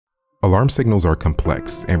Alarm signals are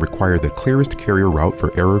complex and require the clearest carrier route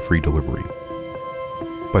for error-free delivery.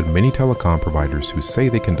 But many telecom providers who say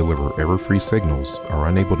they can deliver error-free signals are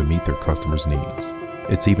unable to meet their customers' needs.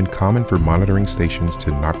 It's even common for monitoring stations to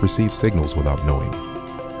not receive signals without knowing.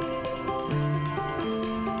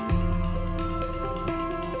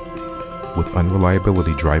 With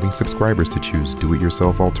unreliability driving subscribers to choose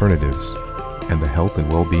do-it-yourself alternatives, and the health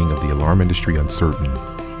and well-being of the alarm industry uncertain,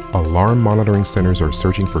 alarm monitoring centers are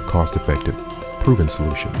searching for cost-effective, proven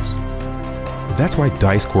solutions. That's why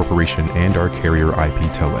Dice Corporation and our carrier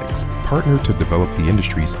IP-Telex partnered to develop the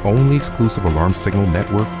industry's only exclusive alarm signal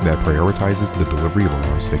network that prioritizes the delivery of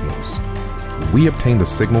alarm signals. We obtain the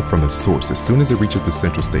signal from the source as soon as it reaches the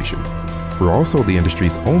central station. We're also the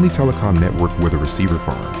industry's only telecom network with a receiver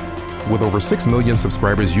farm. With over 6 million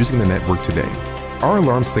subscribers using the network today, our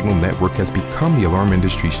alarm signal network has become the alarm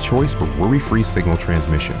industry's choice for worry-free signal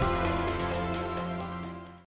transmission.